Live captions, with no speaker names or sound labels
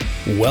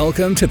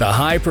Welcome to the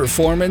High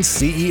Performance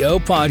CEO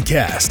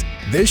Podcast.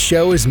 This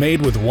show is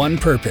made with one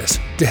purpose: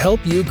 to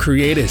help you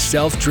create a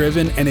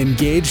self-driven and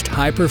engaged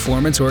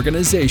high-performance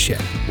organization,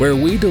 where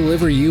we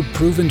deliver you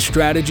proven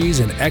strategies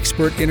and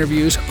expert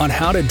interviews on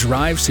how to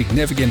drive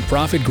significant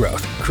profit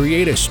growth,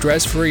 create a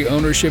stress-free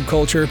ownership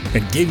culture,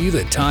 and give you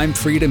the time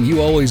freedom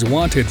you always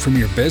wanted from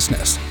your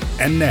business.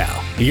 And now,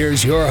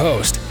 here's your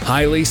host,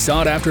 highly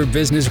sought-after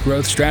business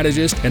growth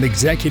strategist and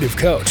executive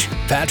coach,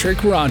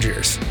 Patrick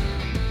Rogers.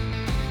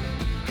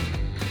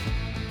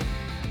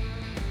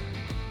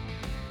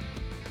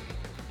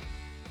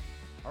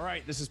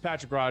 This is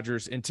Patrick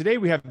Rogers, and today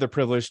we have the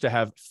privilege to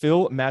have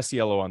Phil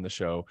Masiello on the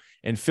show.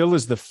 And Phil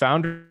is the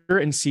founder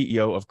and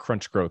CEO of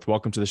Crunch Growth.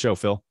 Welcome to the show,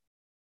 Phil.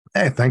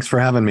 Hey, thanks for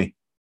having me.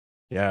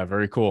 Yeah,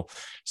 very cool.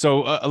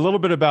 So a little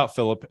bit about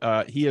Philip.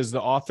 He is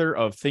the author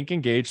of Think,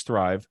 Engage,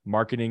 Thrive,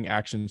 Marketing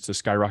Actions to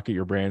Skyrocket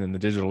Your Brand in the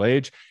Digital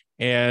Age,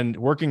 and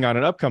working on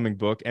an upcoming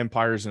book,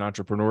 Empires and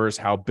Entrepreneurs,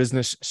 How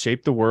Business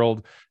Shaped the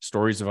World,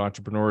 Stories of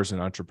Entrepreneurs and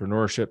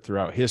Entrepreneurship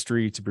Throughout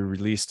History, to be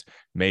released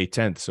May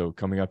 10th. So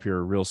coming up here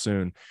real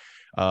soon.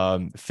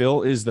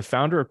 Phil is the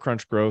founder of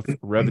Crunch Growth,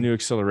 revenue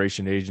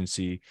acceleration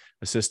agency,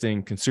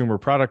 assisting consumer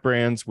product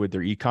brands with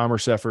their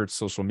e-commerce efforts,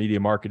 social media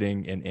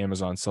marketing, and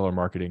Amazon seller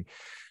marketing.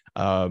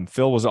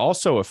 Phil was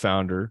also a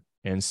founder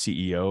and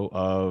CEO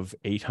of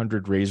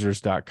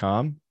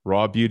 800razors.com,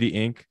 Raw Beauty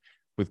Inc.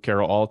 with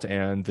Carol Alt,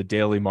 and The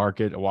Daily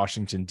Market, a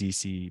Washington,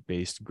 D.C.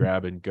 based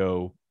grab and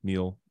go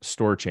meal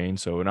store chain.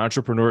 So an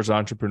entrepreneur's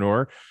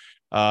entrepreneur.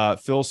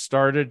 Phil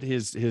started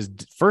his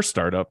first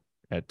startup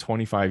at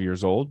 25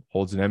 years old,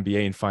 holds an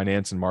MBA in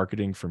finance and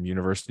marketing from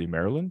University of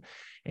Maryland,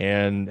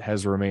 and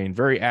has remained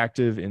very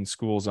active in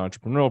schools'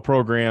 entrepreneurial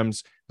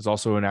programs, is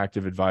also an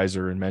active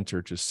advisor and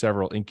mentor to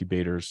several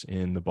incubators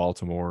in the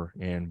Baltimore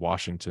and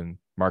Washington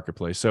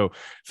marketplace. So,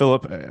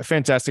 Philip,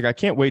 fantastic. I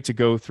can't wait to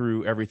go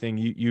through everything.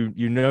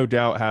 You no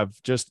doubt have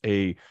just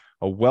a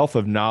wealth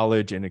of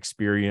knowledge and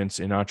experience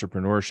in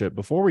entrepreneurship.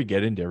 Before we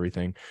get into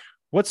everything,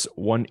 what's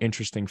one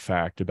interesting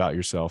fact about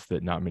yourself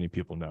that not many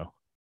people know?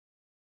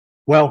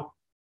 Well,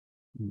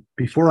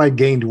 before I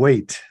gained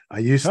weight, I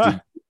used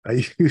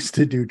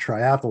to do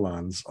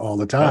triathlons all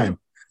the time.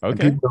 Oh,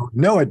 okay. And people don't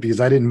know it because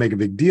I didn't make a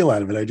big deal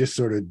out of it. I just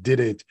sort of did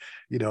it.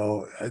 You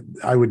know,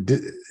 I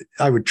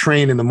would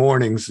train in the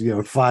mornings,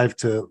 5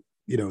 to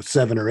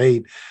 7 or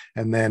 8,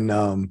 and then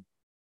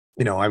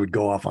I would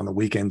go off on the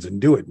weekends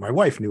and do it. My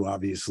wife knew,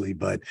 obviously,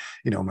 but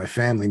my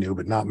family knew,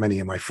 but not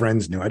many of my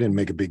friends knew. I didn't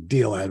make a big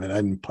deal out of it. I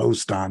didn't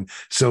post on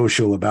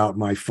social about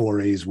my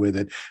forays with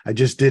it. I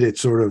just did it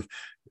sort of.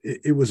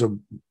 It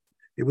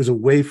was a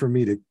way for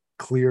me to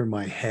clear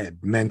my head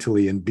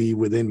mentally and be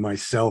within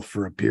myself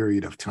for a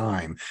period of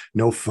time.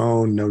 No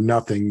phone, no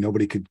nothing.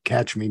 Nobody could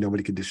catch me.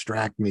 Nobody could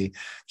distract me.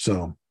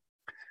 So,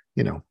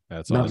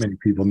 That's not awesome. many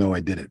people know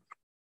I did it.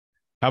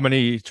 How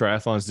many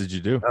triathlons did you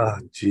do? Oh,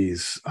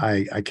 geez.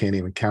 I can't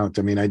even count.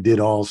 I mean, I did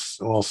all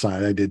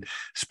sides. I did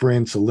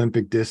sprints,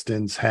 Olympic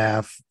distance,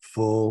 half,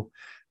 full,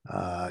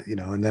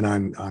 and then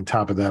on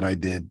top of that, I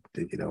did,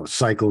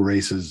 cycle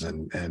races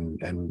and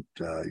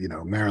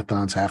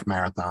marathons, half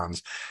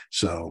marathons.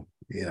 So,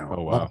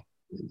 Oh, wow.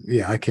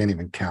 Yeah, I can't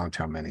even count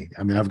how many.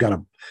 I mean, I've got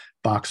a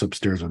box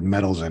upstairs with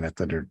medals in it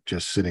that are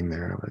just sitting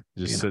there.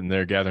 But, sitting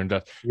there gathering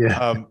dust.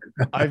 Yeah.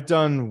 I've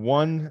done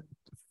one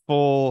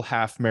full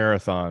half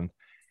marathon,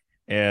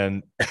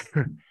 and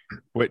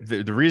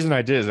the reason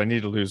I did is I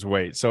needed to lose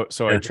weight. So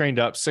I trained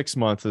up 6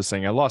 months of this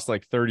thing. I lost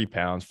like 30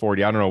 pounds,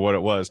 40, I don't know what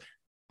it was,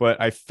 but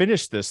I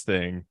finished this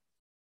thing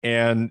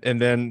and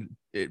then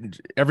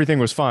everything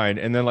was fine.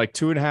 And then like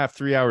 2.5,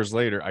 3 hours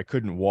later, I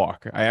couldn't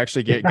walk. I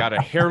actually got a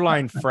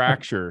hairline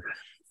fracture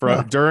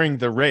during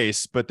the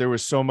race, but there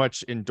was so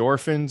much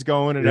endorphins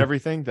going and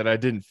everything that I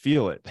didn't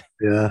feel it.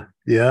 Yeah.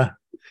 Yeah.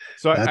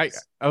 So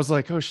I was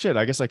like, oh shit,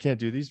 I guess I can't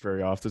do these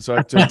very often.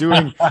 So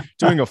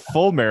doing a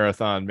full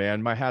marathon,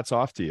 man, my hat's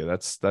off to you.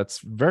 That's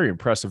very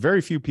impressive.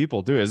 Very few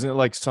people do. Isn't it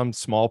like some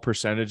small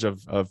percentage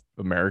of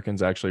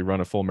Americans actually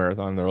run a full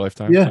marathon in their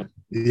lifetime? Yeah.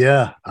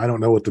 Yeah. I don't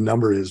know what the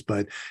number is,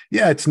 but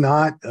yeah, it's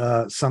not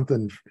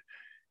something,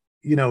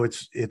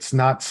 it's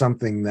not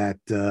something that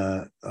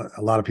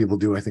a lot of people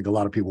do. I think a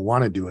lot of people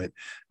want to do it.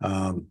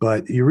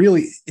 But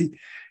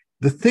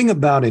the thing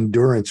about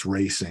endurance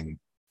racing,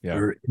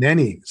 or in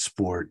any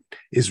sport,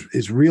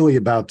 is really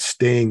about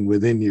staying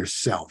within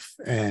yourself.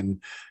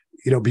 And,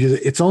 because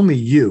it's only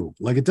you.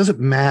 Like, it doesn't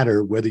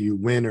matter whether you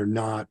win or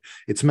not.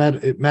 It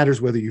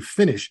matters whether you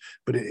finish.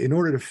 But in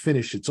order to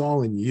finish, it's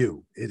all in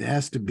you. It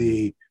has to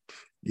be,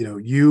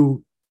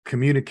 you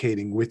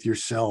communicating with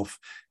yourself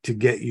to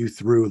get you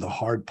through the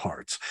hard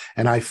parts.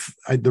 And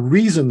the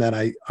reason that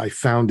I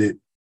found it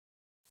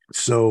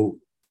so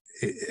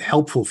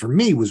helpful for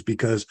me was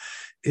because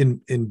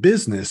in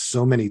business,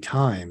 so many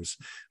times,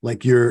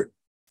 like you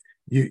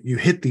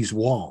hit these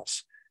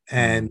walls,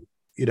 and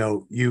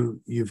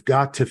you've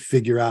got to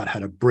figure out how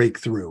to break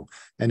through,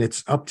 and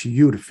it's up to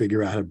you to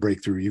figure out how to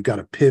break through. You've got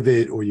to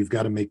pivot, or you've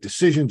got to make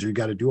decisions, or you've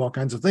got to do all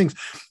kinds of things.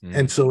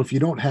 And so if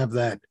you don't have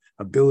that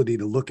ability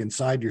to look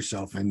inside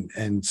yourself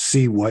and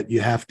see what you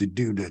have to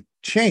do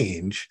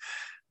change,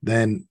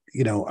 then,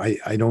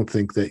 I don't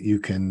think that you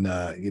can,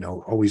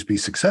 always be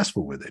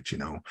successful with it.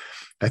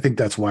 I think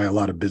that's why a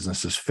lot of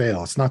businesses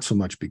fail. It's not so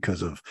much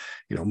because of,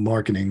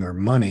 marketing or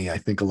money. I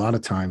think a lot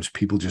of times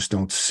people just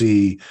don't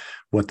see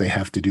what they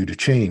have to do to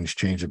change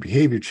their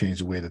behavior, change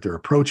the way that they're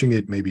approaching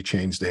it, maybe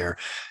change their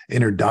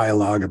inner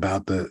dialogue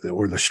about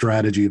the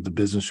strategy of the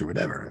business or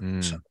whatever.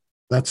 So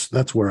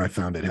that's where I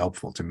found it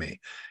helpful to me,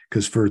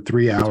 because for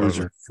 3 hours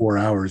or 4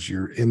 hours,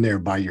 you're in there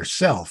by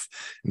yourself,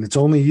 and it's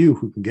only you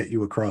who can get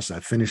you across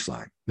that finish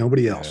line.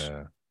 Nobody else.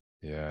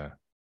 Yeah.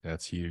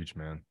 That's huge,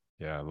 man.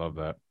 Yeah. I love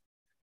that.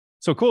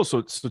 So cool.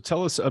 So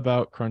tell us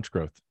about Crunch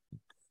Growth.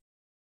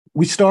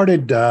 We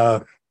started,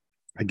 I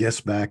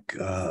guess back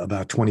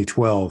about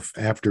 2012,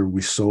 after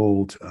we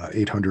sold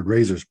 800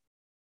 razors.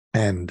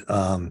 And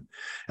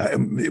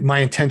my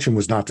intention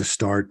was not to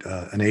start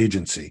an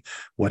agency.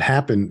 What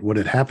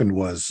had happened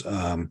was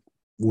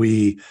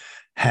we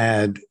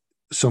had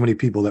so many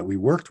people that we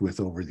worked with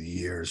over the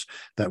years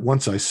that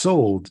once I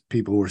sold,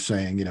 people were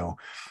saying, in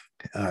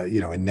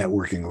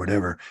networking or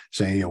whatever,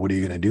 saying, what are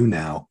you going to do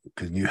now?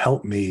 Can you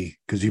help me?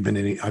 Because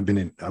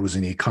I was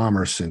in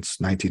e-commerce since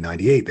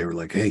 1998. They were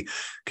like, hey,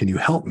 can you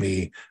help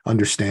me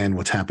understand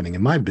what's happening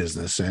in my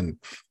business? And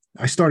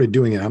I started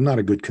doing it. I'm not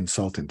a good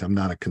consultant. I'm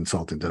not a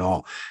consultant at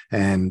all.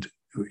 And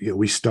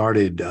we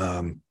started,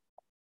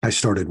 I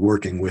started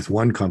working with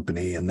one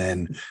company, and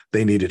then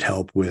they needed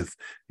help with,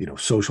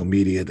 social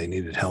media. They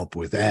needed help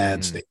with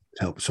ads. They needed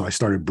help. So I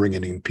started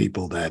bringing in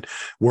people that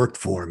worked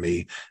for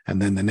me. And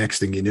then the next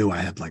thing you knew, I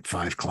had like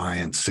 5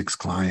 clients, 6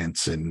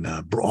 clients, and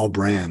all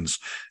brands,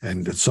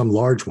 and some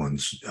large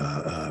ones,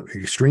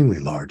 extremely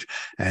large.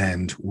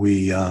 And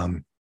we,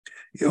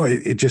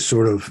 it just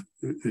sort of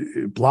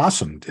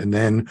blossomed. And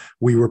then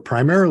we were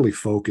primarily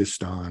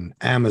focused on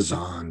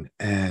Amazon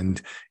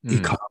and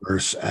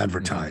e-commerce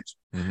advertising.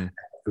 Mm-hmm.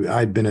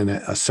 I'd been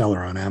a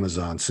seller on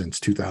Amazon since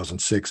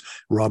 2006.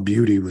 Raw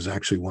Beauty was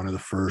actually one of the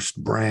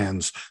first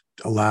brands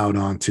allowed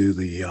onto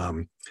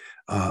the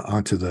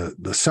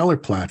seller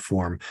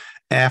platform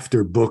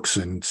after books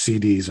and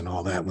CDs and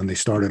all that, when they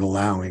started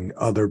allowing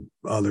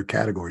other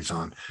categories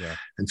on. Yeah.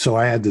 And so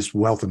I had this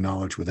wealth of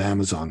knowledge with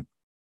Amazon.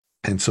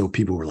 And so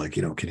people were like,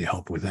 can you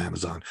help with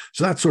Amazon?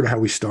 So that's sort of how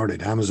we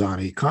started, Amazon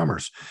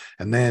e-commerce.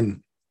 And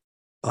then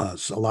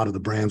so a lot of the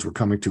brands were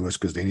coming to us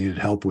because they needed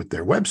help with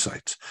their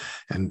websites.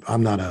 And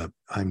I'm not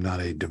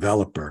a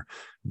developer,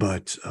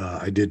 but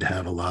I did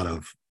have a lot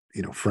of,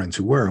 friends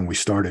who were, and we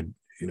started,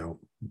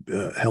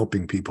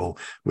 helping people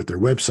with their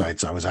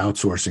websites. I was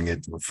outsourcing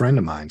it to a friend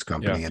of mine's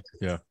company.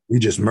 And we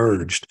just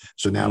merged.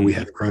 So now we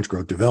have Crunch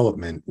Growth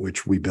Development,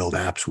 which we build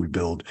apps, we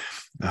build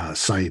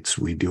sites,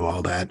 we do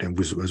all that. And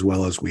as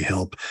well as we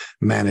help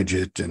manage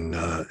it and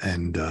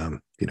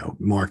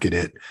market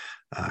it,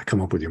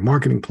 come up with your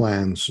marketing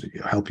plans,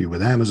 help you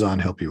with Amazon,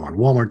 help you on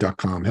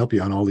Walmart.com, help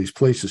you on all these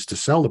places to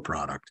sell the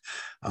product.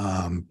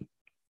 And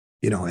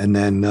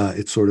then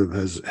it sort of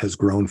has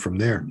grown from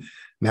there.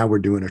 Now we're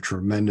doing a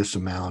tremendous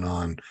amount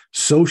on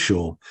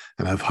social,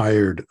 and I've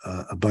hired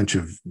a bunch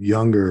of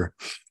younger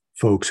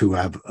folks who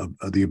have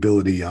the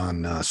ability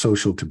on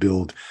social to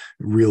build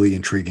really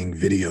intriguing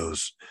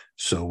videos.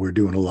 So we're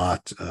doing a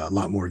lot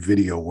more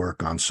video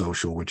work on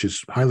social, which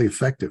is highly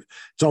effective.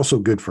 It's also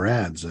good for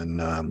ads and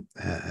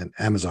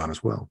Amazon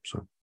as well.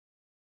 So,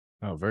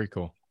 oh, very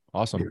cool,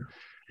 awesome.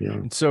 Yeah.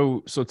 And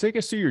so take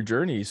us through your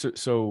journey.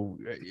 So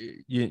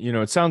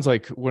it sounds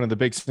like one of the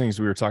big things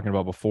we were talking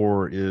about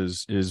before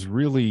is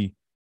really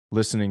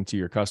listening to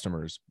your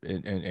customers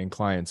and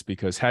clients,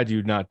 because had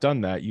you not done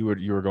that, you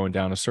were going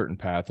down a certain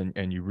path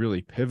and you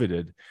really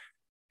pivoted.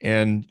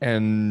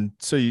 And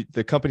so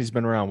the company's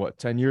been around, what,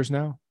 10 years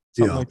now?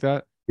 Something like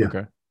that? Yeah.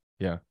 Okay.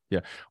 Yeah.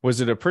 Was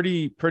it a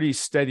pretty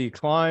steady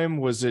climb?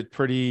 Were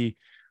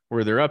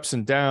there ups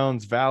and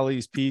downs,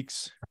 valleys,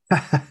 peaks?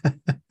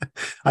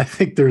 I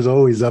think there's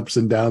always ups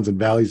and downs and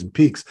valleys and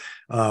peaks.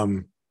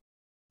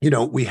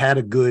 We had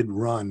a good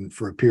run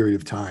for a period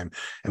of time,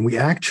 and we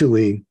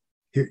actually,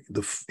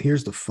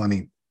 here's the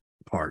funny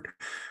part.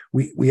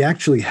 We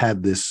actually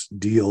had this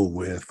deal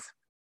with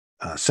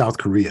South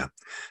Korea,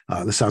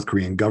 the South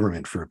Korean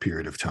government, for a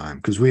period of time,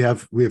 because we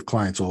have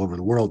clients all over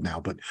the world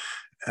now, but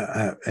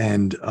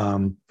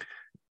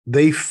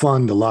they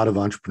fund a lot of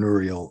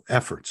entrepreneurial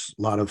efforts,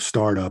 a lot of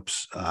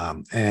startups.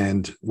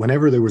 And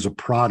whenever there was a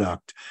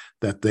product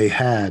that they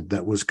had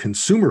that was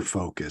consumer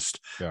focused,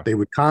 they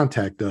would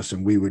contact us,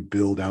 and we would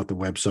build out the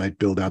website,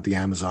 build out the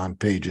Amazon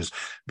pages,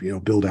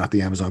 build out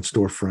the Amazon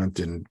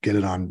storefront, and get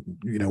it on,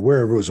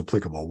 wherever it was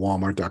applicable,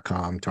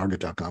 Walmart.com,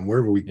 Target.com,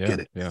 wherever we could get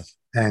it. Yeah.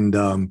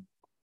 And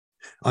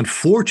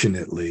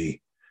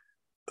unfortunately,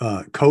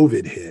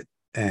 COVID hit,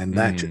 and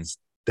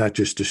that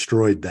just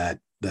destroyed that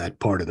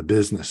part of the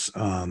business.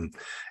 And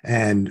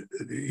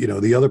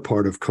the other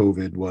part of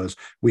COVID was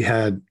we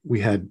had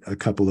a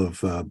couple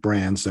of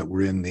brands that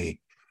were in the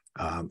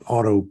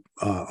auto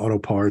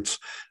parts,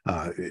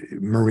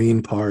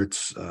 marine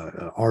parts,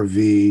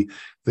 RV,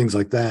 things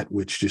like that,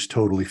 which just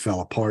totally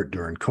fell apart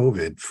during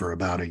COVID for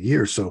about a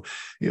year. So,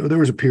 there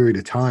was a period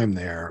of time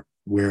there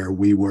where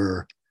we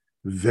were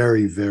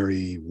very,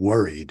 very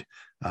worried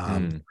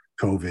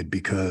COVID,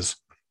 because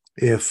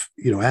if,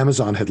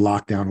 Amazon had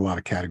locked down a lot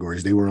of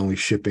categories, they were only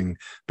shipping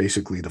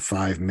basically the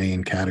 5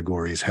 main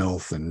categories: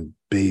 health and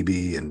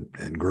baby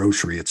and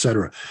grocery, et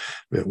cetera,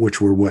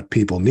 which were what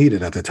people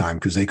needed at the time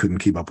because they couldn't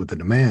keep up with the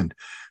demand.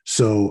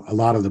 So a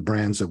lot of the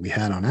brands that we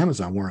had on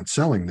Amazon weren't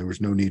selling. There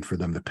was no need for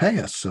them to pay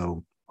us.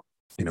 So,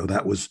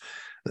 that was,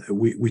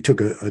 we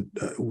took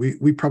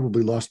we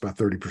probably lost about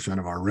 30%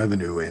 of our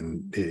revenue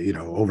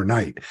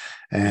overnight.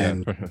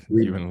 And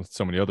even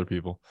so many other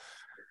people.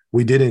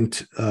 We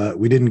didn't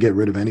get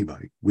rid of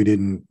anybody. We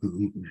didn't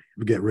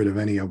get rid of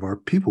any of our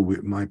people.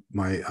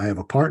 I have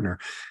a partner.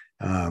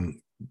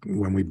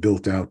 When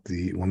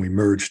we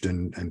merged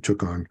and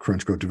took on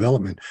Crunch Growth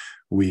Development,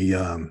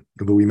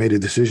 but we made a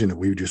decision that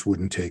we just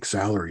wouldn't take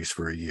salaries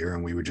for a year,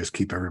 and we would just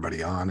keep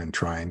everybody on and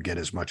try and get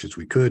as much as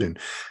we could. And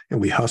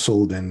we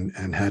hustled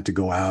and had to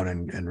go out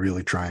and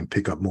really try and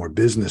pick up more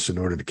business in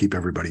order to keep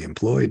everybody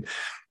employed.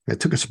 It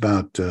took us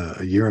about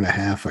a year and a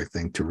half, I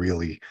think, to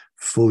really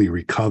fully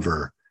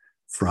recover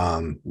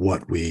from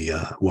what we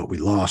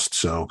lost.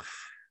 So,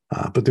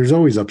 but there's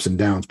always ups and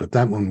downs, but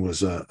that one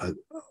was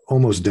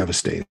almost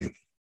devastating.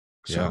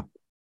 So,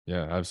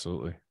 yeah,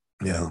 absolutely.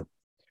 Yeah.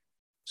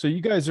 So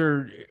you guys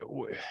your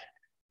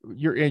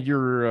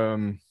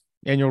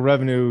annual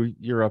revenue,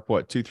 you're up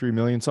what, 2-3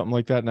 million, something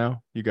like that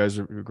now? You guys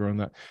are growing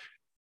that.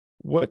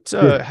 What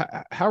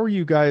how are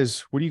you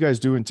guys, what are you guys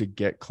doing to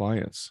get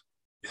clients?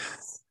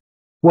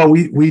 Well,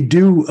 we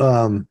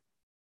do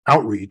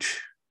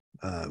outreach.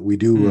 We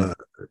do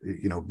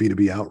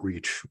B2B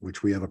outreach,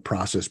 which we have a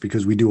process,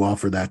 because we do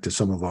offer that to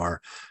some of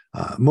our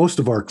most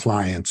of our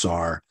clients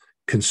are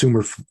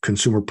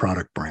consumer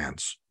product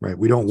brands, right?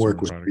 We don't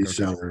work with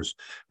resellers.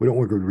 We don't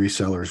work with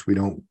resellers.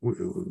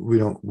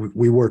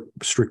 We work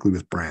strictly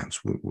with brands.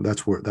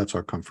 That's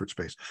our comfort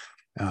space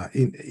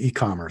in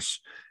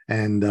e-commerce.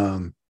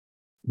 And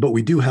but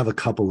we do have a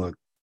couple of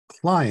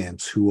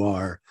clients who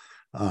are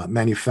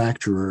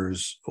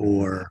manufacturers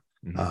or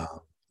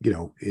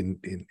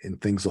in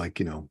things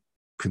like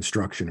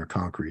construction or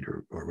concrete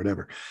or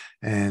whatever.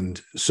 And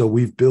so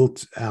we've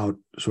built out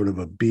sort of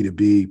a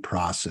B2B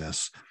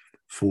process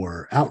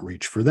for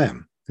outreach for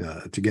them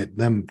to get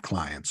them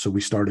clients. So we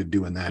started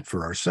doing that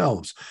for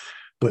ourselves.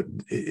 But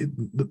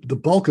the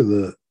bulk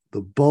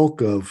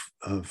of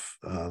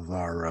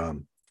our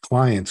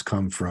clients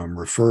come from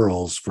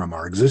referrals from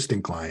our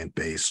existing client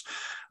base,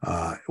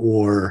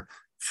 or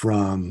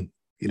from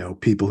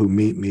people who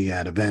meet me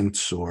at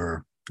events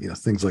or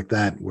things like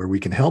that, where we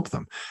can help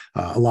them.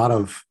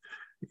 Unlike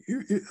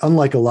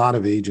a lot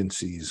of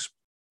agencies,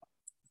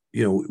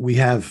 we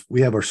have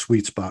our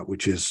sweet spot,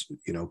 which is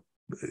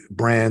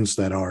brands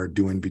that are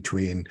doing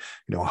between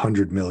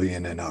 100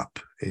 million and up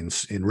in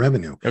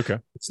revenue. Okay,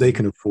 so they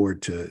can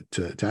afford to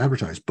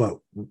advertise. But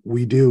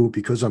we do,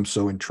 because I'm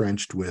so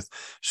entrenched with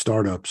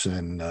startups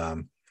and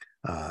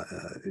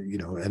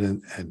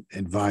and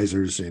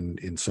advisors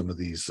in some of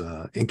these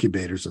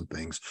incubators and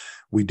things,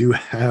 we do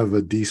have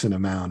a decent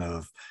amount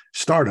of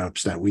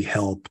startups that we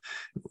help,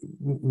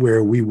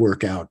 where we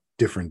work out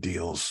different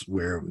deals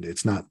where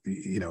it's not,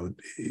 they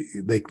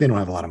don't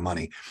have a lot of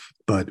money,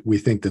 but we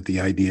think that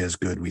the idea is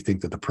good. We think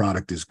that the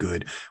product is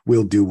good.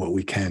 We'll do what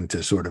we can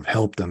to sort of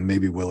help them.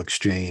 Maybe we'll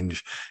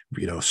exchange,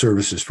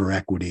 services for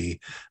equity.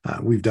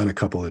 We've done a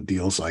couple of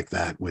deals like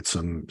that with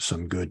some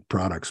good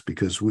products,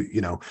 because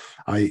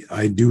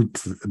I do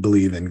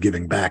believe in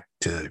giving back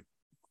to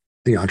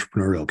the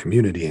entrepreneurial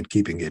community and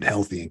keeping it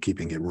healthy and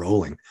keeping it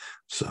rolling.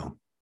 So,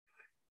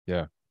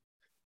 yeah,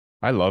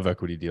 I love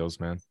equity deals,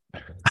 man.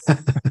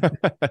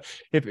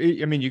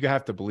 You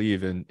have to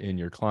believe in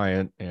your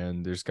client,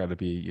 and there's got to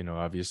be,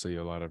 obviously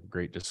a lot of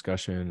great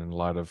discussion and a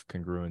lot of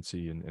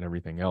congruency and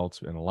everything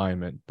else in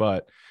alignment.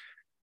 But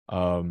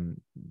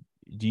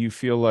do you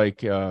feel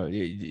like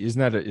is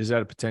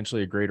that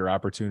potentially a greater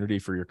opportunity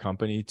for your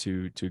company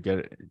to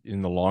get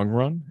in the long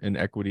run an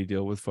equity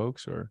deal with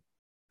folks? Or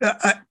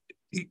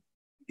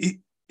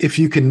if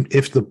you can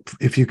get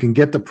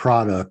the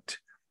product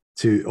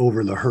to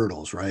over the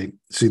hurdles, right?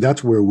 See,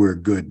 that's where we're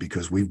good,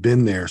 because we've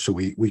been there. So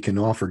we can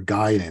offer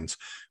guidance,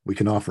 we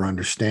can offer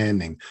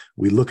understanding.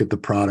 We look at the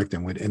product,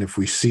 and if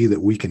we see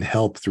that we can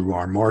help through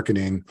our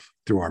marketing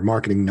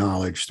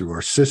knowledge, through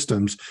our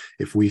systems,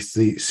 if we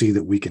see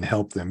that we can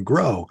help them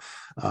grow.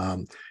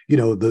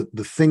 The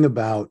thing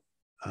about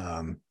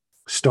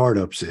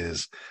startups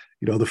is,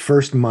 the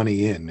first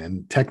money in,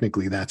 and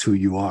technically that's who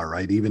you are,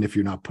 right? Even if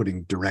you're not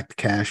putting direct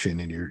cash in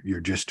and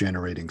you're just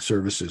generating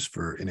services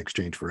in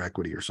exchange for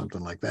equity or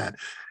something like that,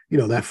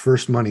 that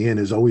first money in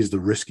is always the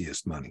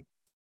riskiest money.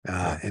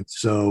 And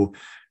so,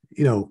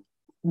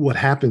 what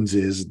happens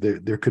is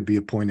there could be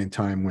a point in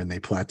time when they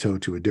plateau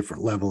to a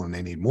different level and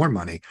they need more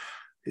money,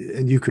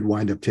 and you could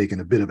wind up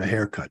taking a bit of a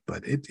haircut.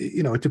 But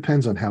it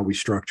depends on how we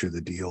structure the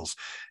deals.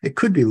 It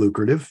could be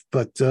lucrative,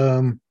 but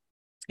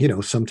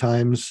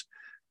sometimes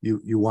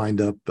you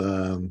wind up,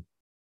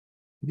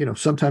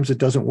 sometimes it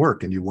doesn't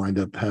work, and you wind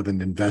up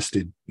having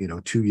invested,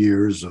 2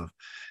 years and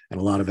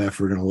a lot of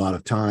effort and a lot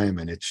of time,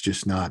 and it's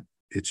just not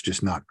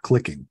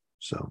clicking.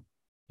 So,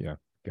 Yeah.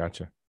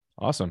 Gotcha.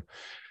 Awesome.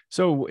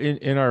 So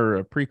in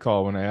our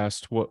pre-call, when I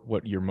asked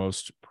what you're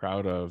most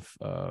proud of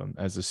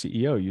as a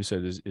CEO, you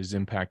said is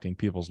impacting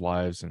people's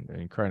lives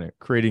and kind of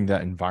creating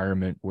that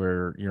environment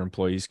where your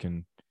employees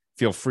can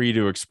feel free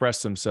to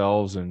express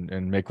themselves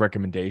and make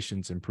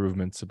recommendations,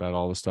 improvements about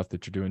all the stuff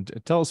that you're doing.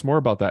 Tell us more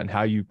about that and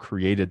how you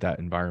created that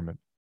environment.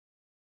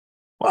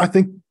 Well, I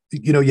think,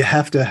 you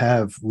have to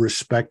have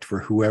respect for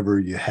whoever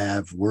you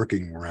have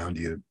working around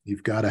you.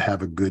 You've got to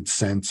have a good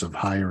sense of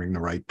hiring the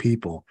right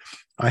people.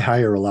 I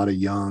hire a lot of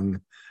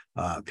young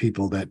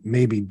people that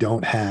maybe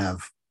don't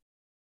have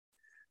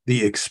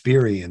the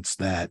experience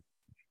that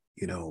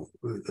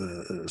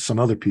some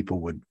other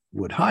people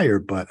would hire,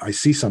 but I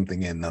see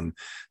something in them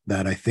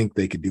that I think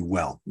they could do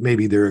well.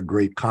 Maybe they're a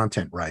great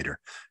content writer,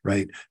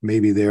 right?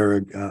 Maybe they're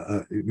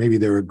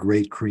a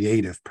great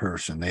creative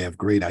person. They have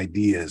great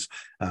ideas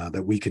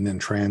that we can then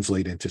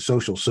translate into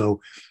social.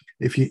 So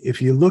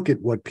if you look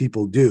at what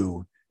people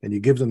do and you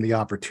give them the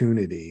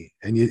opportunity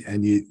and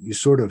you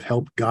sort of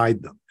help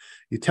guide them,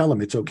 you tell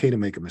them it's okay to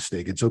make a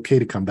mistake. It's okay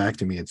to come back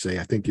to me and say,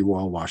 I think you're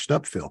all washed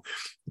up, Phil,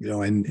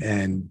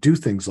 and do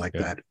things like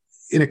that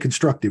in a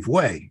constructive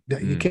way.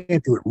 You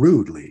can't do it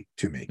rudely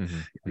to me.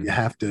 You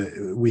have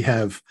to, we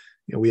have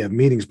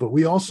meetings, but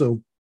we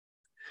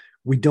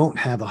don't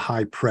have a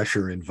high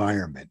pressure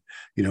environment.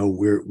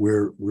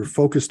 We're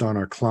focused on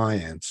our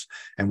clients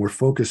and we're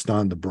focused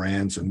on the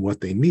brands and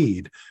what they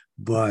need.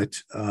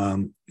 But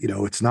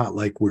it's not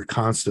like we're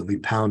constantly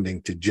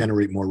pounding to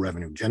generate more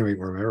revenue.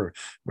 We're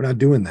not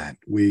doing that.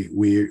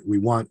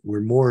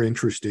 We're more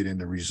interested in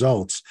the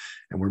results,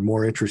 and we're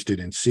more interested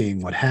in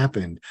seeing what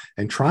happened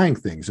and trying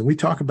things. And we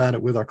talk about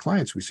it with our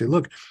clients. We say,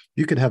 look,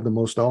 you could have the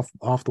most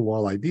off the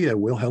wall idea.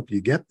 We'll help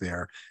you get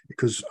there,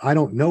 because I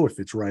don't know if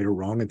it's right or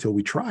wrong until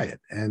we try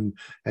it. And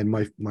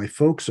my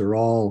folks are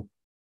all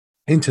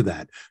into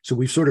that. So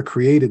we've sort of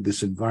created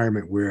this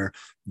environment where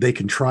they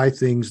can try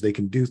things, they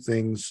can do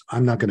things.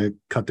 I'm not going to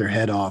cut their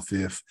head off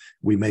if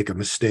we make a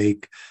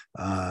mistake.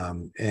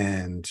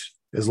 And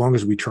as long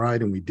as we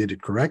tried and we did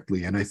it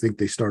correctly, and I think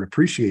they start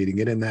appreciating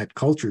it, and that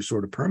culture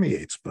sort of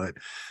permeates. But,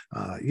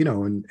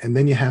 and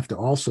then you have to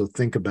also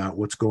think about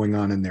what's going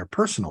on in their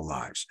personal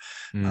lives.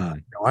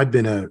 I've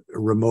been a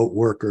remote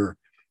worker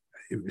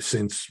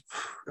since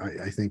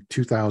I think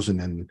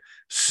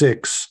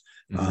 2006,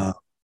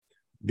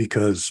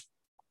 because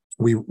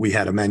we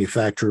had a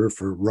manufacturer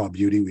for Raw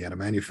Beauty. We had a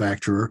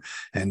manufacturer,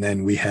 and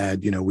then we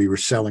had, we were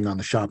selling on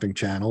the shopping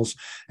channels,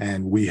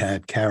 and we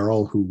had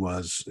Carol, who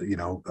was,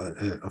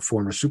 a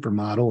former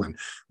supermodel, and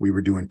we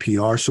were doing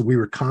PR. So we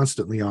were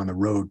constantly on the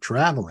road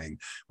traveling.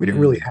 We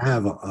didn't really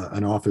have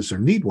an office or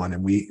need one,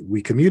 and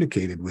we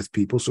communicated with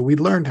people. So we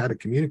learned how to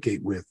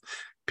communicate with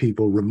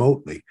people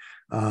remotely.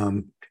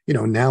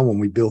 Now when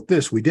we built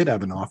this, we did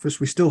have an office.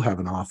 We still have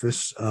an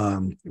office.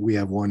 We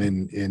have one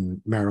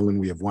in Maryland.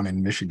 We have one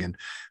in Michigan.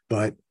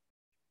 But,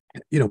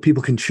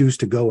 people can choose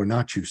to go or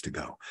not choose to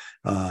go.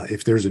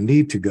 If there's a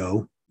need to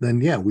go,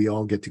 then, yeah, we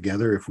all get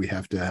together if we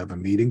have to have a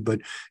meeting. But,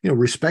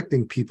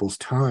 respecting people's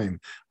time,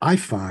 I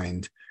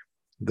find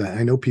that,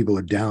 I know people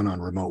are down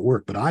on remote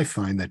work, but I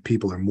find that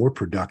people are more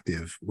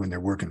productive when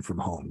they're working from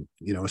home,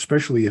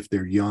 especially if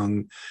they're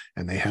young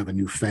and they have a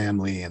new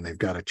family and they've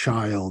got a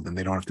child, and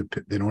they don't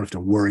have to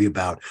worry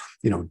about,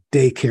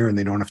 daycare, and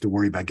they don't have to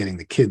worry about getting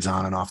the kids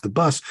on and off the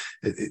bus.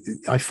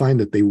 I find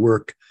that they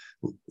work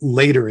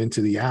later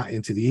into the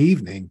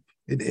evening.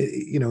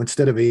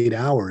 Instead of 8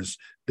 hours,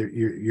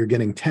 you're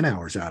getting 10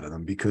 hours out of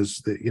them,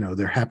 because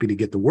they're happy to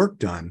get the work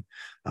done.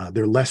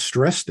 They're less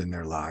stressed in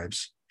their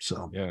lives.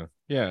 So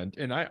yeah,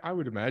 and I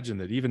would imagine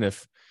that even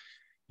if,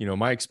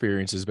 my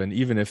experience has been,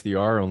 even if they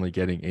are only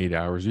getting 8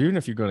 hours, even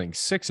if you're getting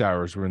 6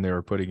 hours when they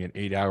were putting in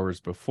 8 hours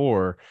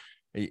before,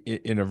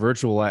 in a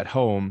virtual at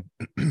home,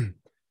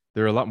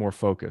 they're a lot more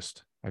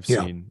focused.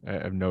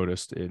 I've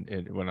noticed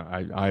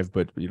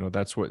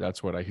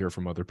that's what I hear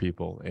from other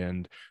people.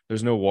 And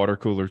there's no water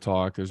cooler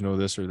talk. There's no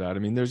this or that. I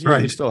mean,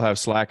 you still have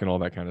Slack and all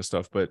that kind of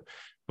stuff, but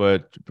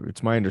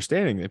it's my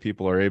understanding that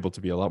people are able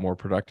to be a lot more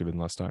productive in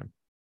less time.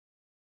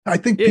 I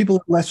think people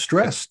are less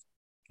stressed,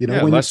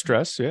 less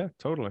stress. Yeah,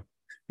 totally.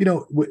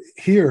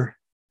 Here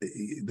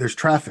there's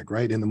traffic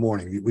right in the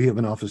morning. We have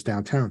an office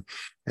downtown,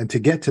 and to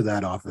get to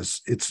that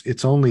office,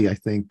 it's only, I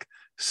think,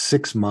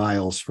 6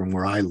 miles from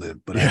where I live,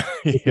 but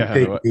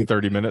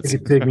 30 minutes.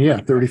 It could take me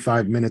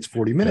 35 minutes,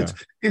 40 minutes.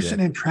 You're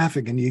sitting in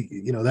traffic, and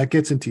that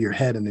gets into your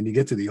head, and then you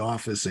get to the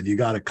office and you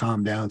got to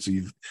calm down. So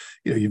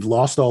you've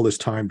lost all this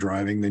time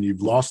driving, then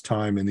you've lost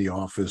time in the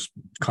office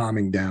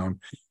calming down.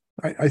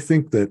 I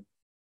think that,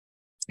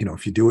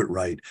 if you do it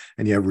right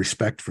and you have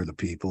respect for the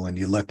people and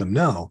you let them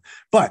know,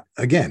 but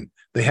again,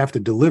 they have to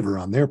deliver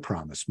on their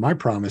promise. My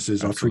promise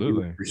is I'll treat you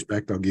with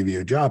respect. I'll give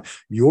you a job.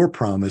 Your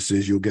promise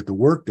is you'll get the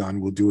work done.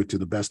 We'll do it to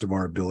the best of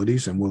our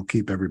abilities, and we'll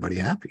keep everybody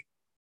happy.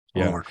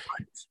 Yeah.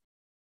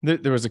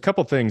 There was a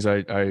couple things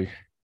I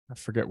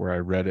forget where I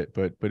read it,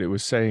 but it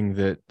was saying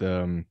that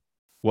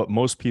what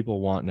most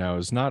people want now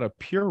is not a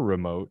pure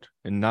remote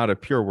and not a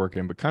pure work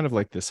in, but kind of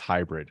like this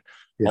hybrid,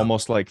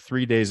 almost like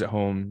 3 days at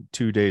home,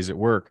 2 days at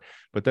work.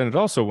 But then it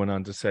also went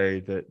on to say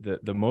that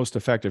the most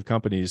effective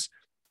companies,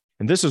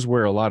 and this is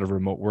where a lot of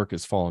remote work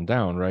has fallen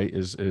down, right?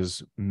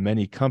 Is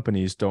many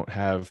companies don't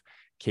have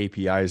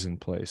KPIs in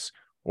place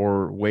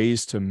or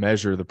ways to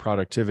measure the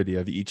productivity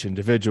of each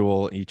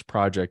individual, each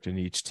project, and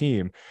each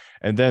team.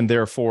 And then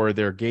therefore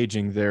they're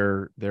gauging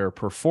their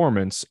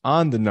performance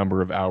on the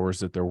number of hours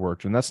that they're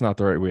worked. And that's not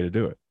the right way to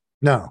do it.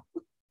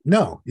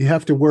 No, you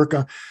have to work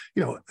on,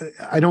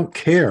 I don't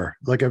care.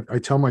 Like I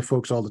tell my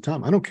folks all the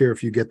time, I don't care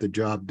if you get the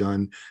job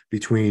done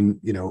between,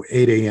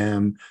 8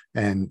 a.m.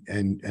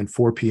 and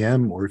 4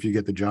 p.m. or if you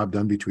get the job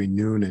done between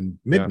noon and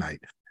midnight.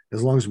 Yeah.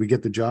 As long as we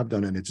get the job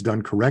done and it's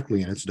done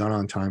correctly and it's done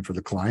on time for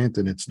the client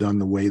and it's done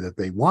the way that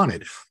they want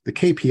it. The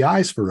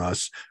KPIs for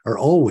us are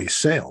always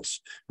sales,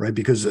 right?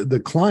 Because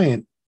the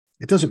client,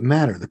 it doesn't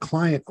matter. The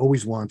client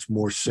always wants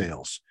more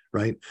sales,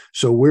 right?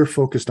 So we're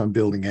focused on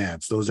building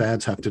ads. Those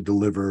ads have to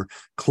deliver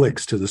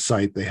clicks to the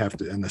site. They have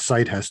to, and the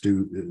site has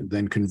to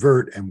then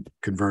convert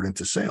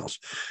into sales.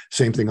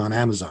 Same thing on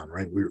Amazon,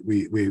 right?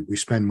 We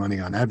spend money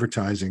on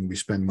advertising.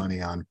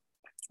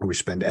 We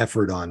spend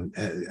effort on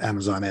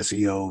Amazon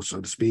SEO,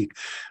 so to speak,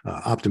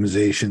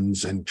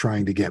 optimizations and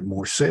trying to get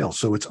more sales.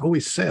 So it's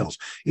always sales,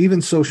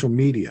 even social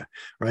media,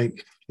 right?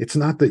 It's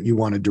not that you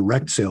want a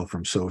direct sale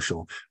from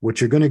social. What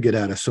you're going to get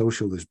out of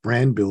social is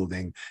brand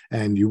building,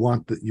 and you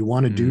want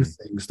to do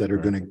things that are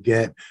going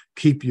to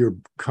keep your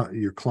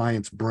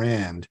client's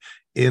brand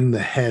in the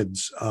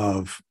heads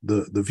of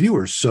the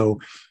viewers. So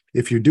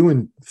if you're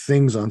doing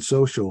things on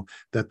social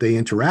that they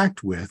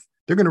interact with,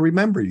 they're going to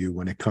remember you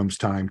when it comes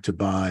time to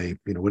buy,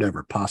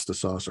 whatever pasta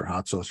sauce or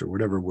hot sauce or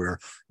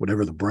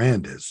whatever the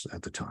brand is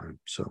at the time.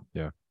 So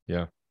yeah.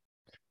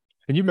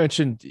 And you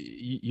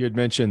had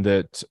mentioned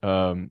that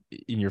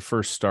in your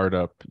first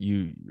startup,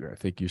 I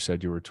think you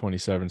said you were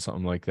 27,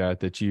 something like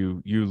that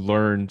you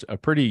learned a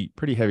pretty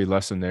heavy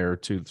lesson there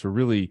to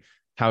really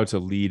how to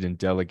lead and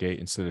delegate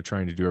instead of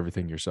trying to do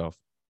everything yourself.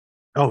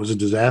 Oh, it was a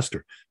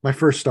disaster. My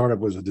first startup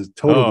was a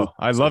total. Oh,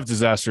 I love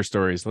disaster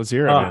stories. Let's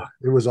hear it.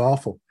 It was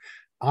awful.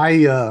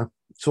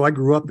 So I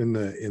grew up in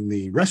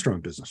the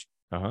restaurant business,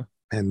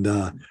 and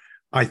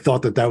I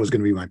thought that was going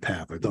to be my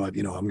path. I thought,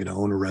 I'm going to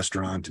own a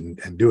restaurant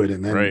and do it.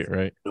 And then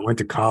right. I went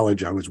to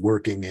college. I was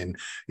working in,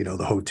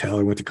 the hotel.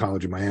 I went to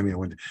college in Miami.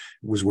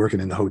 Was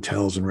working in the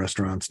hotels and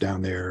restaurants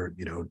down there,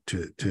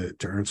 to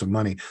earn some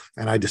money.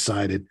 And I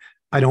decided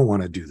I don't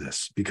want to do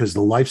this because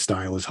the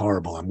lifestyle is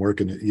horrible. I'm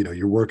working,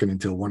 you're working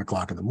until 1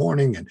 o'clock in the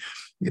morning, and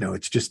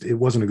it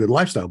wasn't a good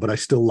lifestyle. But I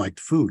still liked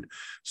food,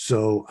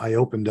 so I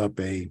opened up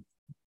a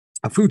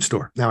food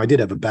store. Now, I did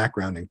have a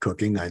background in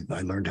cooking. I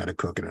learned how to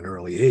cook at an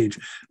early age,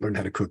 learned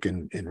how to cook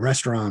in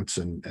restaurants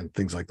and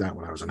things like that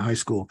when I was in high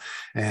school.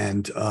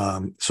 And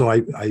so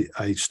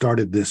I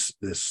started this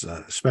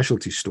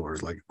specialty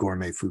stores, like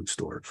gourmet food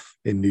store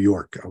in New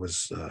York.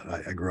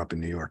 I grew up in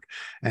New York.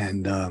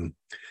 And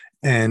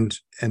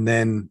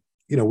then,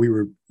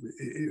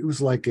 it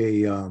was like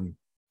a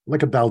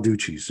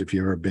Balducci's, if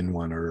you've ever been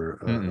one,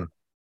 or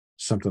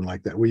something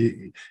like that, where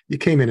you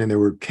came in and there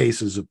were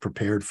cases of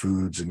prepared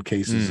foods and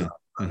cases of,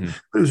 but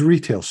it was a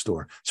retail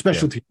store.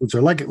 Specialty foods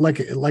are like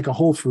a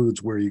Whole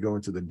Foods, where you go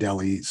into the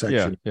deli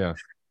section,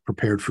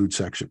 prepared food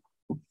section.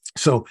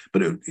 So,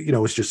 but it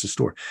was just a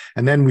store.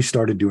 And then we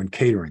started doing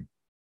catering,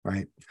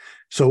 right?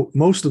 So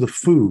most of the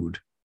food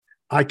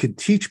I could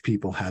teach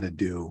people how to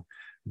do,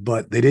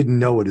 but they didn't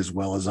know it as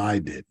well as I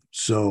did.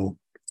 So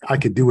I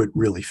could do it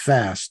really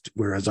fast,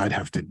 whereas I'd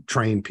have to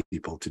train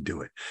people to do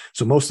it.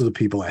 So most of the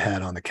people I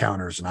had on the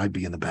counters, and I'd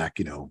be in the back,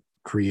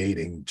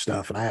 creating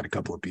stuff. And I had a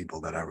couple of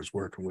people that I was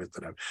working with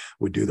that I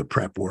would do the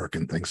prep work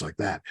and things like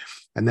that.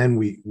 And then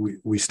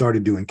we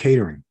started doing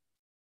catering,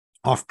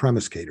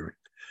 off-premise catering.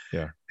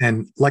 Yeah.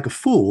 And like a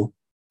fool,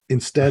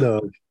 instead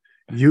of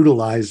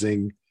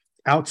utilizing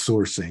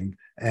outsourcing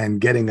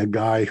and getting a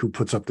guy who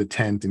puts up the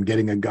tent and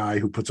getting a guy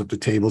who puts up the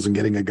tables and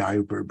getting a guy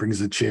who brings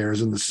the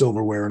chairs and the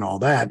silverware and all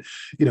that,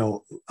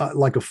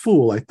 like a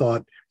fool, I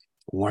thought,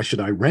 why should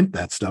I rent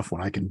that stuff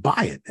when I can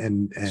buy it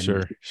and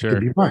sure. It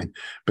be mine?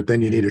 But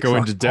then you need to go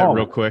into debt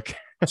real quick.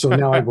 So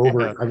now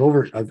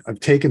I've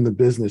taken the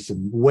business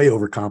and way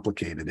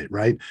overcomplicated it,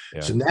 right?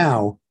 Yeah. So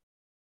now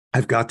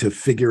I've got to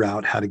figure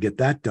out how to get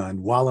that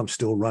done while I'm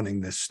still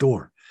running this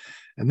store.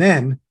 And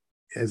then,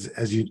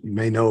 as you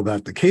may know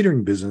about the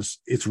catering business,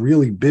 it's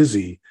really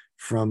busy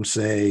from,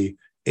 say,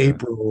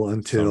 April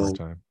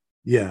until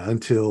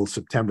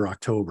September,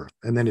 October,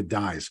 and then it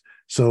dies.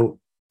 So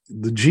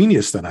the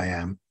genius that I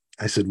am,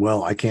 I said,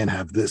 well, I can't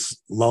have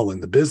this lull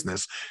in the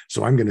business,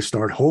 so I'm going to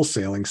start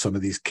wholesaling some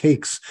of these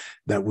cakes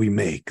that we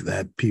make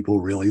that people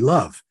really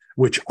love,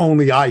 which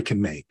only I can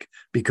make,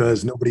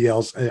 because nobody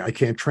else, I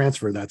can't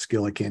transfer that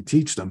skill. I can't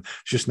teach them.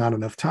 It's just not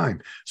enough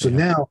time. So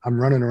now I'm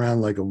running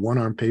around like a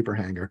one-arm paper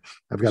hanger.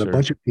 I've got a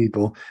bunch of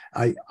people.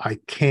 I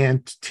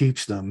can't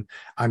teach them.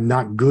 I'm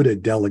not good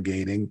at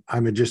delegating.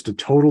 I'm just a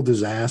total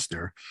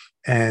disaster.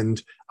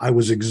 And I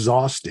was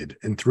exhausted.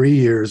 In 3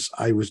 years,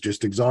 I was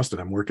just exhausted.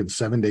 I'm working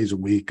 7 days a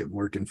week. I'm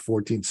working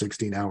 14,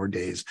 16-hour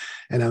days.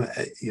 And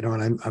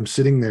I'm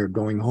sitting there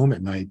going home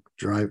at night,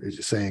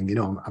 saying,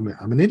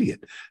 I'm an idiot.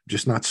 I'm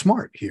just not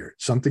smart here.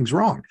 Something's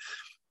wrong.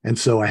 And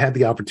so I had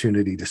the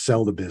opportunity to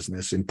sell the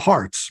business in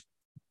parts.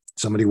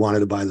 Somebody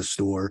wanted to buy the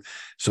store.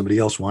 Somebody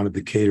else wanted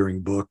the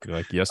catering book. You're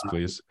like, yes,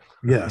 please.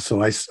 Yeah.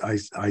 So I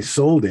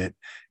sold it,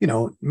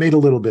 made a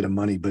little bit of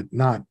money, but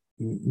not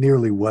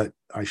nearly what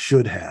I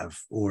should have.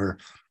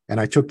 And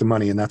I took the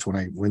money, and that's when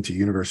I went to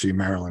University of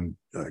Maryland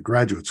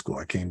graduate school.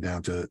 I came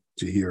down to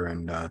here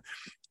and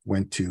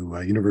went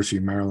to University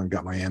of Maryland,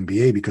 got my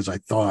MBA, because I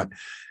thought,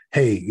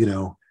 hey,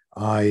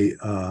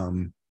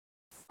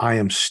 I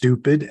am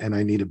stupid and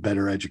I need a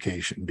better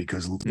education,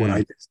 because what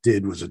I just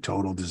did was a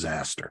total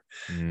disaster.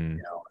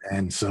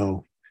 And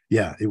so,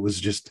 yeah, it was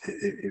just,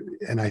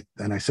 and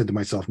I said to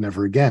myself,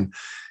 never again,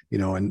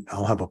 and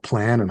I'll have a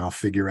plan, and I'll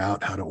figure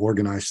out how to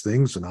organize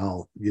things, and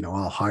I'll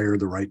hire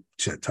the right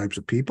types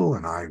of people,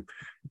 and I,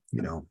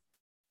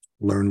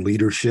 learn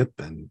leadership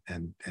and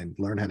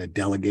learn how to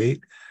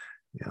delegate,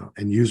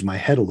 and use my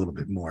head a little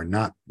bit more,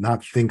 not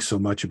think so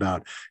much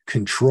about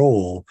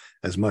control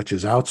as much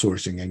as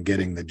outsourcing and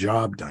getting the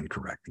job done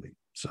correctly.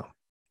 So.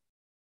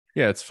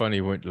 Yeah, it's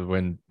funny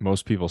when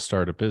most people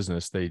start a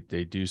business, they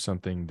do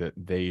something that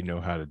they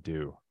know how to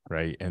do,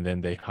 right? And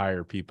then they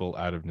hire people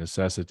out of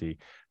necessity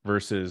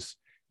versus,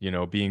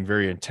 being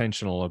very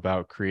intentional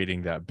about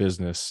creating that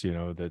business,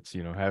 that's,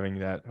 having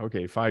that,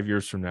 okay, 5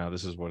 years from now,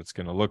 this is what it's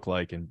going to look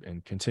like,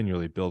 and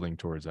continually building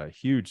towards that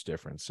huge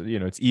difference. So,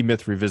 it's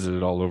E-Myth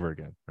revisited all over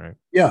again, right?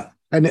 Yeah.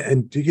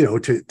 And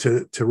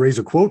to raise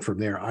a quote from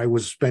there, I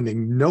was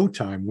spending no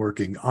time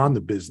working on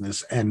the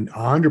business and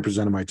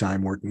 100% of my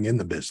time working in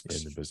the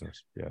business.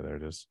 Yeah, there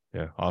it is.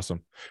 Yeah.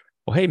 Awesome.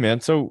 Well, hey man.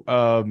 So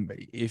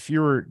if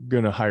you were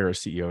going to hire a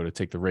CEO to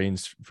take the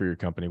reins for your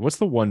company, what's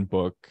the one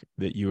book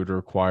that you would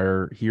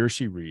require he or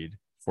she read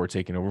before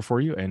taking over for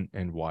you?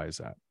 And why is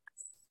that?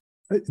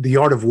 The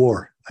Art of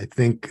War. I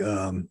think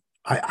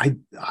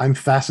I'm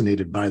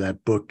fascinated by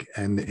that book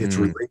and its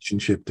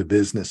relationship to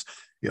business.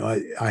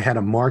 I had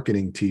a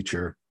marketing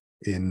teacher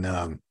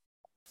in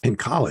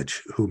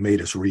college who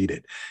made us read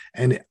it.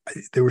 And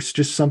there was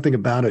just something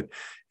about it.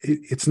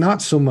 It's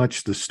not so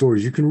much the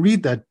stories. You can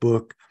read that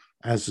book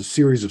as a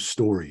series of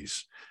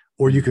stories,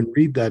 or you can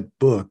read that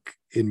book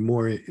in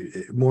more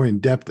in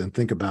depth and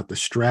think about the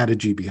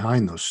strategy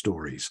behind those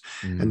stories.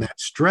 And that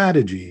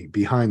strategy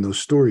behind those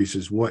stories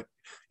is what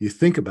you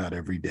think about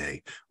every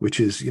day, which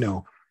is,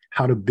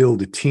 how to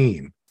build a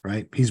team,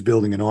 right? He's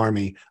building an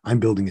army. I'm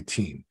building a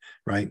team,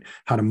 right?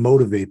 How to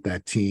motivate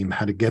that team,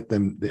 how to get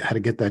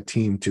that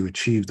team to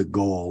achieve the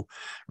goal,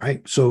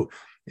 right? So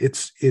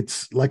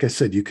it's like I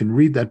said, you can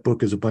read that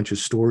book as a bunch of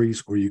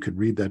stories, or you could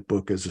read that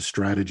book as a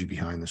strategy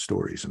behind the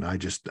stories. And I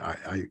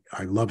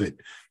love it.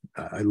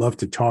 I love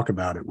to talk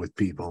about it with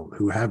people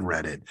who have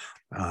read it.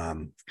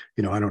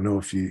 I don't know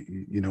if you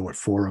know what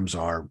forums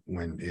are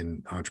when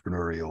in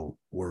entrepreneurial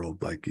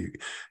world, like you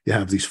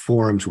have these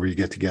forums where you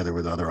get together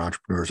with other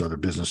entrepreneurs, other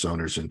business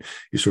owners, and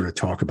you sort of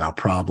talk about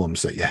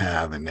problems that you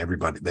have, and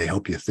they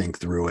help you think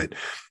through it.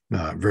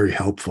 Very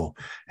helpful.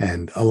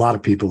 And a lot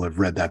of people have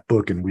read that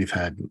book, and we've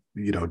had,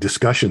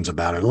 discussions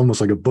about it,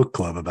 almost like a book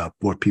club about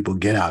what people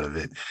get out of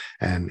it.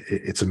 And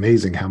it's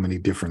amazing how many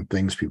different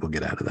things people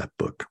get out of that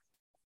book.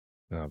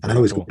 And I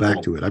always go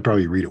back to it. I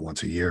probably read it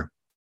once a year.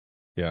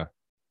 Yeah.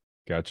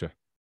 Gotcha.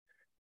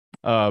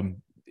 I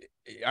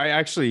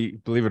actually,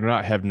 believe it or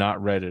not, have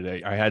not read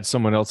it. I had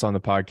someone else on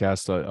the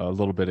podcast a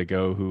little bit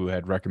ago who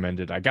had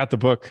recommended. I got the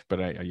book, but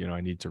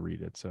I need to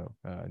read it, so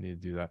I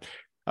need to do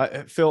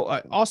that.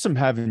 Phil, awesome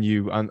having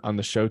you on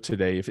the show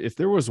today. If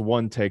there was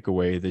one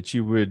takeaway that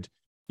you would,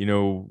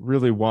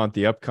 really want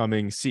the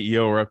upcoming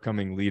CEO or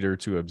upcoming leader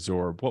to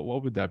absorb,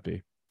 what would that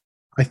be?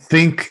 I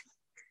think,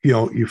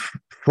 you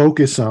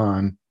focus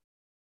on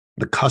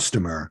the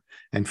customer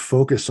and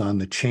focus on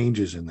the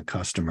changes in the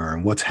customer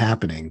and what's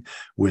happening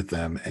with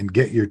them, and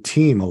get your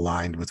team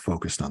aligned with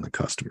focusing on the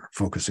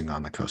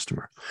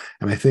customer.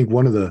 And I think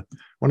one of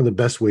the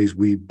best ways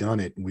we've done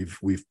it, and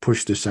we've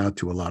pushed this out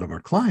to a lot of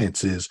our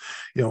clients, is,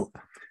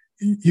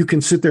 you can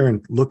sit there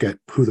and look at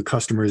who the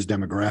customer is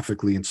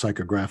demographically and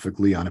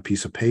psychographically on a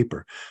piece of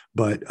paper,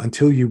 but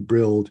until you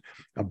build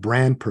a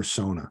brand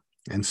persona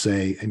and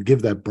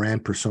give that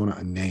brand persona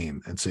a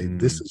name and say,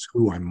 this is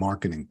who I'm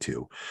marketing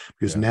to,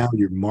 because now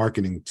you're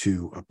marketing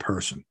to a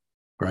person,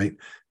 right?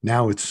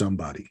 Now it's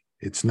somebody.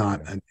 It's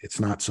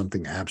not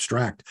something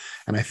abstract.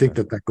 And I think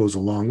that goes a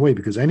long way,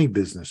 because any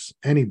business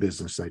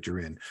that you're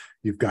in,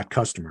 you've got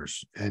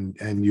customers,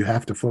 and you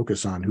have to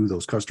focus on who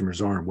those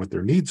customers are and what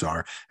their needs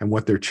are and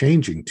what they're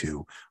changing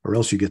to, or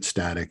else you get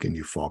static and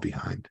you fall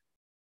behind.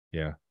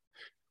 Yeah.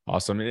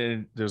 Awesome.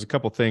 And there's a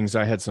couple things.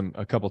 I had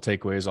a couple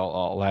takeaways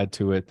I'll add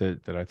to it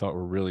that I thought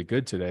were really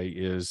good today,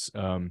 is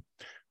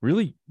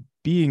really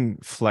being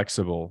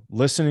flexible,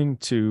 listening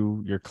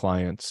to your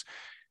clients,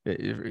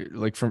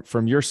 like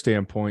from your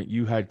standpoint,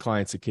 you had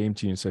clients that came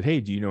to you and said, hey,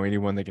 do you know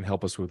anyone that can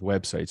help us with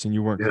websites? And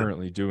you weren't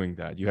currently doing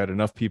that. You had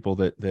enough people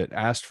that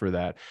asked for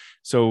that.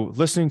 So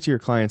listening to your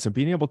clients and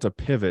being able to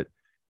pivot,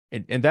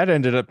 and that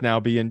ended up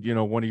now being,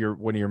 one of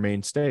your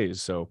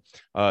mainstays. So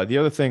the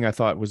other thing I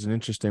thought was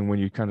interesting when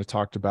you kind of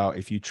talked about,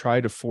 if you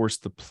try to force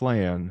the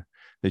plan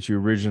that you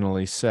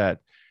originally set,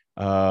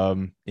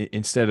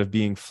 instead of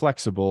being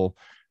flexible,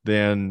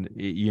 then,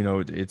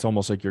 it's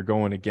almost like you're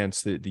going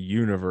against the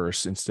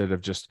universe instead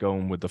of just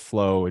going with the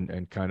flow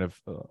and kind of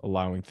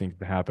allowing things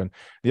to happen.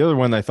 The other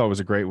one I thought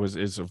was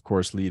is of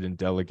course, lead and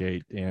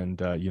delegate.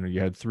 And, you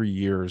had 3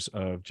 years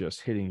of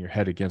just hitting your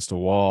head against a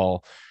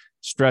wall,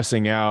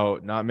 stressing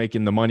out, not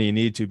making the money you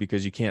need to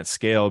because you can't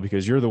scale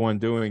because you're the one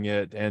doing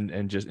it.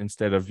 And just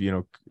instead of,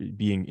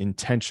 being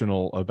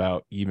intentional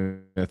about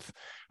even if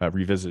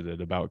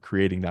revisited about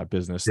creating that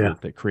business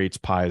that creates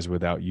pies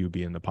without you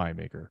being the pie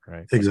maker.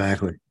 Right.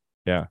 Exactly.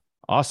 Yeah.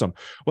 Awesome.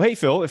 Well, hey,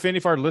 Phil, if any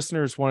of our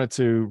listeners wanted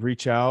to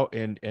reach out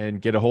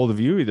and get a hold of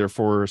you, either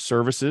for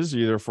services,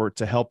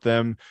 to help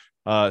them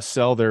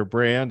sell their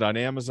brand on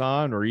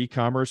Amazon or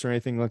e-commerce or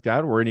anything like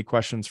that, or any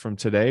questions from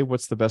today,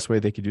 what's the best way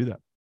they could do that?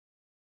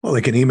 Well,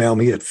 they can email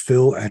me at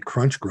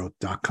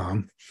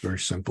phil@crunchgrowth.com. Very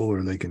simple.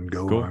 Or they can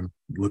go on,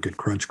 look at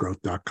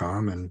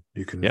crunchgrowth.com and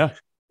you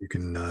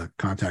can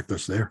contact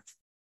us there.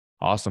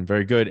 Awesome.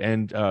 Very good.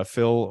 And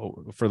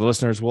Phil, for the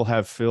listeners, we'll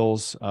have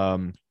Phil's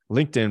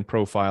LinkedIn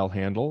profile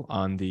handle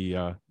on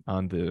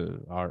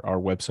our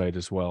website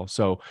as well.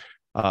 So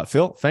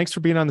Phil, thanks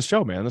for being on the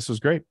show, man. This was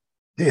great.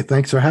 Hey,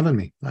 thanks for having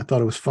me. I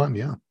thought it was fun.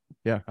 Yeah.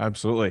 Yeah,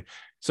 absolutely.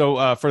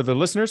 So for the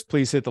listeners,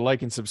 please hit the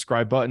like and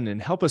subscribe button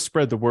and help us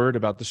spread the word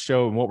about the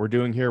show and what we're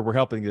doing here. We're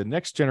helping the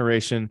next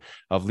generation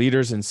of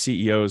leaders and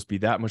CEOs be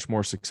that much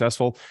more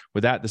successful.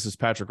 With that, this is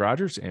Patrick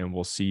Rogers, and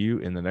we'll see you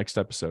in the next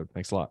episode.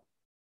 Thanks a lot.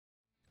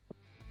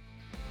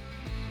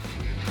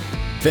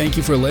 Thank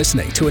you for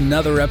listening to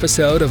another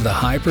episode of the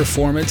High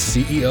Performance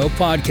CEO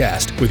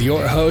Podcast with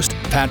your host,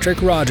 Patrick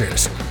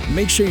Rogers.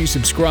 Make sure you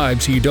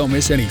subscribe so you don't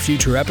miss any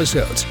future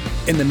episodes.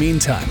 In the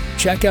meantime,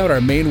 check out our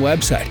main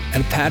website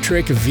at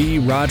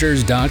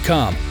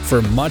patrickvrogers.com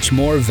for much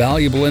more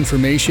valuable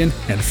information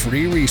and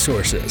free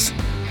resources.